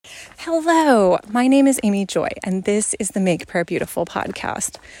Hello, my name is Amy Joy, and this is the Make Prayer Beautiful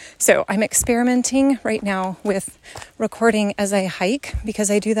podcast. So I'm experimenting right now with recording as I hike because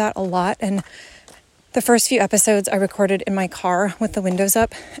I do that a lot. And the first few episodes I recorded in my car with the windows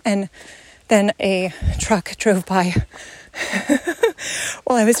up, and then a truck drove by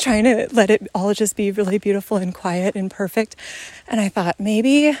while I was trying to let it all just be really beautiful and quiet and perfect. And I thought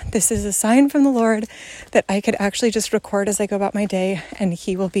maybe this is a sign from the Lord that I could actually just record as I go about my day, and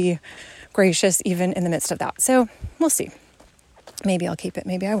He will be gracious even in the midst of that. So we'll see. Maybe I'll keep it,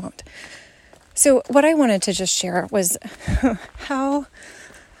 maybe I won't. So what I wanted to just share was how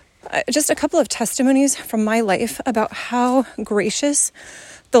just a couple of testimonies from my life about how gracious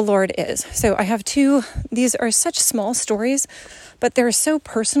the Lord is. So I have two. These are such small stories, but they're so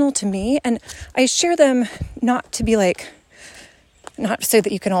personal to me, and I share them not to be not so that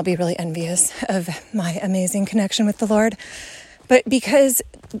you can all be really envious of my amazing connection with the Lord, but because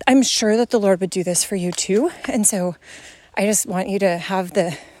I'm sure that the Lord would do this for you too. And so I just want you to have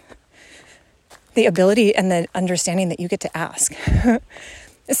the ability and the understanding that you get to ask.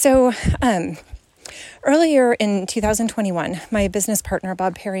 So, earlier in 2021, my business partner,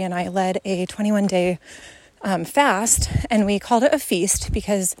 Bob Perry, and I led a 21-day fast, and we called it a feast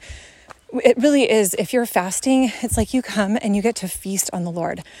because it really is, if you're fasting, it's like you come and you get to feast on the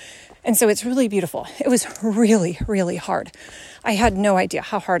Lord. And so it's really beautiful. It was really, really hard. I had no idea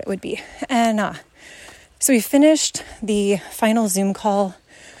how hard it would be. And so we finished the final Zoom call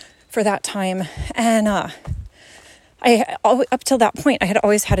for that time, and up till that point, I had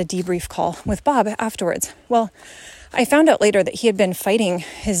always had a debrief call with Bob afterwards. Well, I found out later that he had been fighting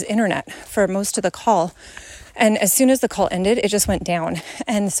his internet for most of the call. And as soon as the call ended, it just went down.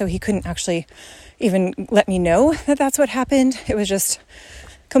 And so he couldn't actually even let me know that that's what happened. It was just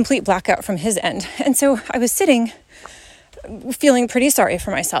complete blackout from his end. And so I was sitting feeling pretty sorry for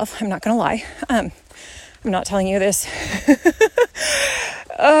myself. I'm not going to lie. I'm not telling you this.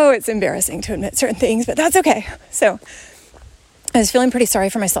 Oh, it's embarrassing to admit certain things, but that's okay. So I was feeling pretty sorry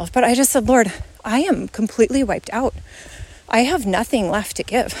for myself, but I just said, Lord, I am completely wiped out. I have nothing left to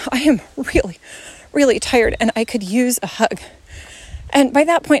give. I am really, really tired, and I could use a hug. And by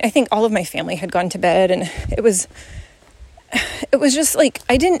that point, I think all of my family had gone to bed, and it was just like,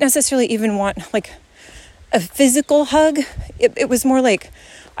 I didn't necessarily even want a physical hug. It was more like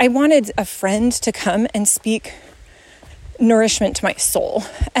I wanted a friend to come and speak nourishment to my soul.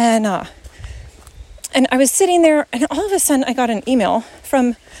 And I was sitting there, and all of a sudden I got an email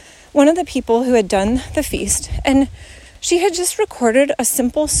from one of the people who had done the feast, and she had just recorded a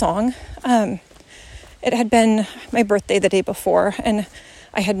simple song. It had been my birthday the day before, and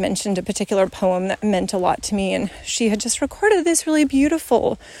I had mentioned a particular poem that meant a lot to me, and she had just recorded this really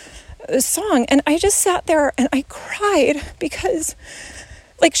beautiful song, and I just sat there and I cried because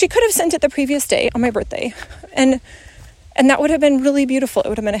she could have sent it the previous day on my birthday, and that would have been really beautiful. It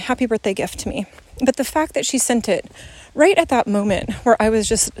would have been a happy birthday gift to me. But the fact that she sent it right at that moment where I was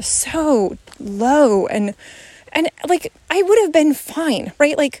just so low and I would have been fine,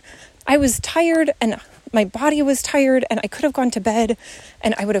 right? I was tired and my body was tired, and I could have gone to bed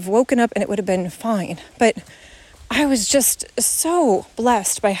and I would have woken up and it would have been fine. But I was just so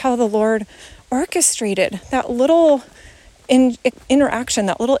blessed by how the Lord orchestrated that little interaction,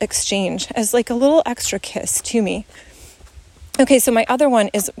 that little exchange as a little extra kiss to me. Okay, so my other one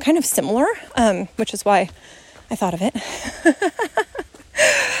is kind of similar, which is why I thought of it.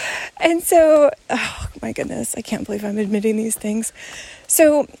 And so, oh my goodness, I can't believe I'm admitting these things.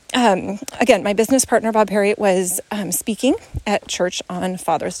 So again, my business partner, Bob Perry, was speaking at church on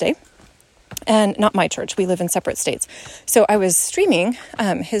Father's Day. And not my church, we live in separate states. So I was streaming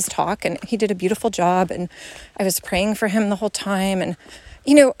his talk, and he did a beautiful job, and I was praying for him the whole time. And,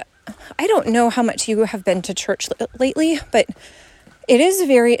 I don't know how much you have been to church lately, but it is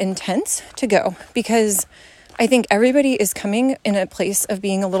very intense to go because I think everybody is coming in a place of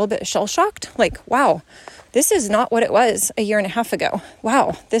being a little bit shell-shocked. Wow, this is not what it was a year and a half ago.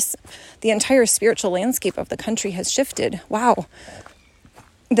 Wow, the entire spiritual landscape of the country has shifted. Wow,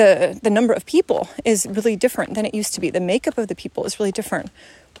 the number of people is really different than it used to be. The makeup of the people is really different.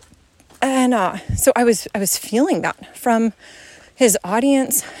 And so I was feeling that from his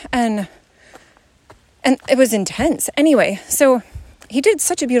audience, and it was intense. Anyway, so he did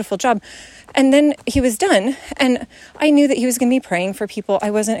such a beautiful job. And then he was done, and I knew that he was going to be praying for people.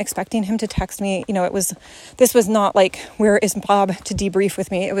 I wasn't expecting him to text me. This was not where is Bob to debrief with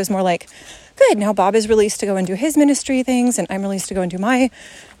me? It was more good, now Bob is released to go and do his ministry things, and I'm released to go and do my,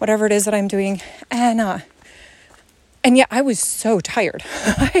 whatever it is that I'm doing. And And yet I was so tired.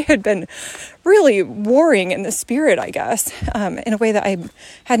 I had been really warring in the spirit, I guess, in a way that I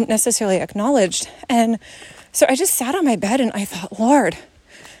hadn't necessarily acknowledged. And so I just sat on my bed and I thought, Lord,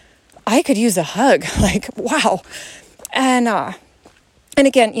 I could use a hug. Like, wow. And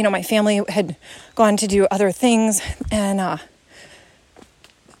again, my family had gone to do other things. And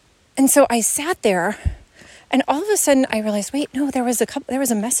so I sat there, and all of a sudden I realized, wait, no, there was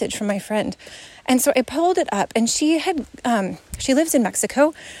a message from my friend. And so I pulled it up, and she lives in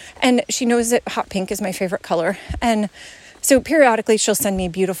Mexico, and she knows that hot pink is my favorite color. And so periodically she'll send me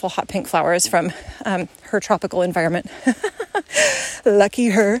beautiful hot pink flowers from her tropical environment. Lucky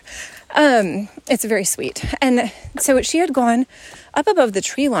her. It's very sweet. And so she had gone up above the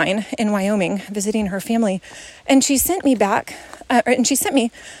tree line in Wyoming visiting her family, and she sent me back, and she sent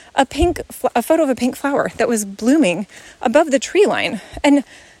me a photo of a pink flower that was blooming above the tree line, and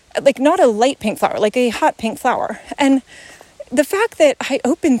like not a light pink flower, like a hot pink flower. And the fact that I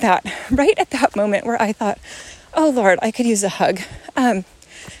opened that right at that moment where I thought, oh Lord, I could use a hug.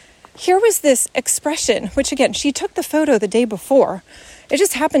 Here was this expression, which again, she took the photo the day before. It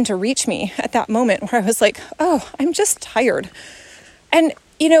just happened to reach me at that moment where I was like, oh, I'm just tired. And,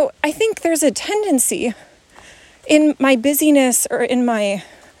 I think there's a tendency in my busyness or in my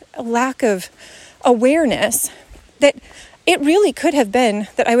lack of awareness that it really could have been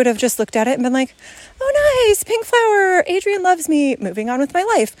that I would have just looked at it and been like, oh, nice, pink flower, Adrian loves me, moving on with my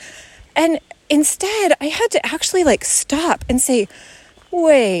life. And instead, I had to actually stop and say,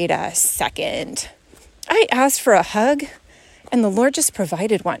 wait a second. I asked for a hug, and the Lord just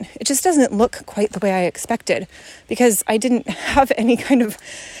provided one. It just doesn't look quite the way I expected, because I didn't have any kind of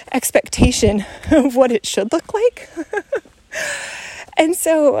expectation of what it should look like. And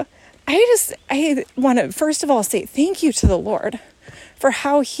so I want to, first of all, say thank you to the Lord for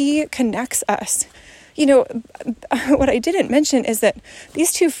how he connects us. What I didn't mention is that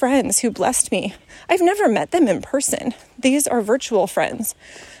these two friends who blessed me, I've never met them in person. These are virtual friends,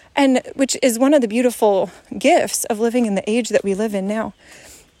 and which is one of the beautiful gifts of living in the age that we live in now.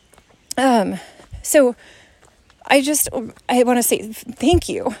 So I want to say thank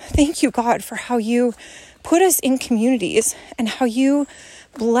you, God, for how you put us in communities and how you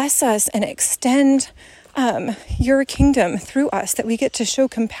bless us and extend your kingdom through us, that we get to show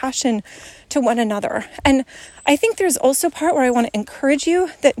compassion to one another. And I think there's also a part where I want to encourage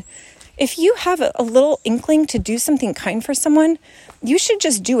you that if you have a little inkling to do something kind for someone, you should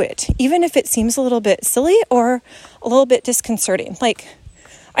just do it, even if it seems a little bit silly or a little bit disconcerting. Like,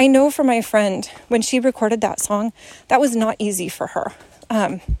 I know for my friend, when she recorded that song, that was not easy for her.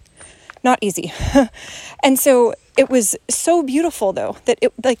 Not easy. And so it was so beautiful, though, that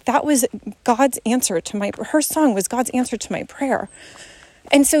that was God's answer to her song was God's answer to my prayer.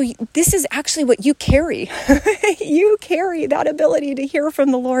 And so this is actually what you carry. You carry that ability to hear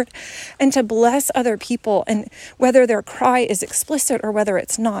from the Lord and to bless other people, and whether their cry is explicit or whether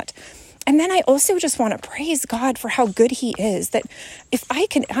it's not. And then I also just want to praise God for how good he is, that if I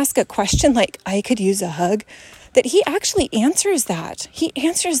can ask a question like, I could use a hug, that he actually answers that. He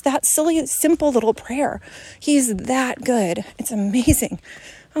answers that silly, simple little prayer. He's that good. It's amazing.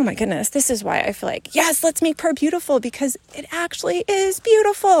 Oh my goodness. This is why I feel like, yes, let's make prayer beautiful, because it actually is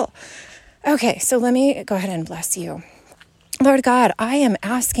beautiful. Okay, so let me go ahead and bless you. Lord God, I am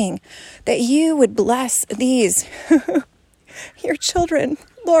asking that you would bless these, your children,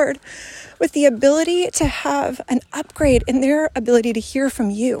 Lord, with the ability to have an upgrade in their ability to hear from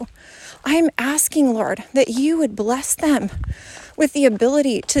you. I'm asking, Lord, that you would bless them with the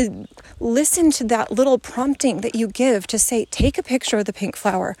ability to listen to that little prompting that you give to say, take a picture of the pink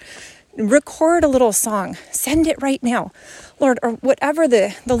flower, record a little song, send it right now, Lord, or whatever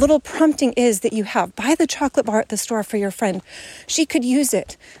the little prompting is that you have. Buy the chocolate bar at the store for your friend. She could use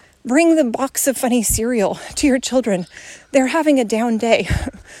it. Bring the box of funny cereal to your children. They're having a down day.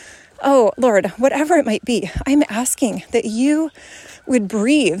 Oh, Lord, whatever it might be, I'm asking that you would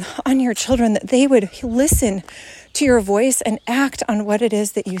breathe on your children, that they would listen to your voice and act on what it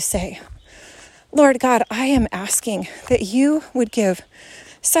is that you say. Lord God, I am asking that you would give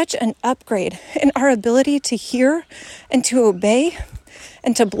such an upgrade in our ability to hear and to obey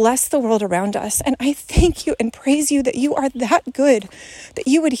and to bless the world around us. And I thank you and praise you that you are that good, that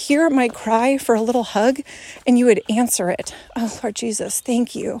you would hear my cry for a little hug and you would answer it. Oh, Lord Jesus,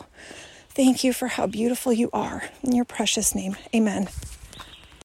 thank you. Thank you for how beautiful you are. In your precious name, amen.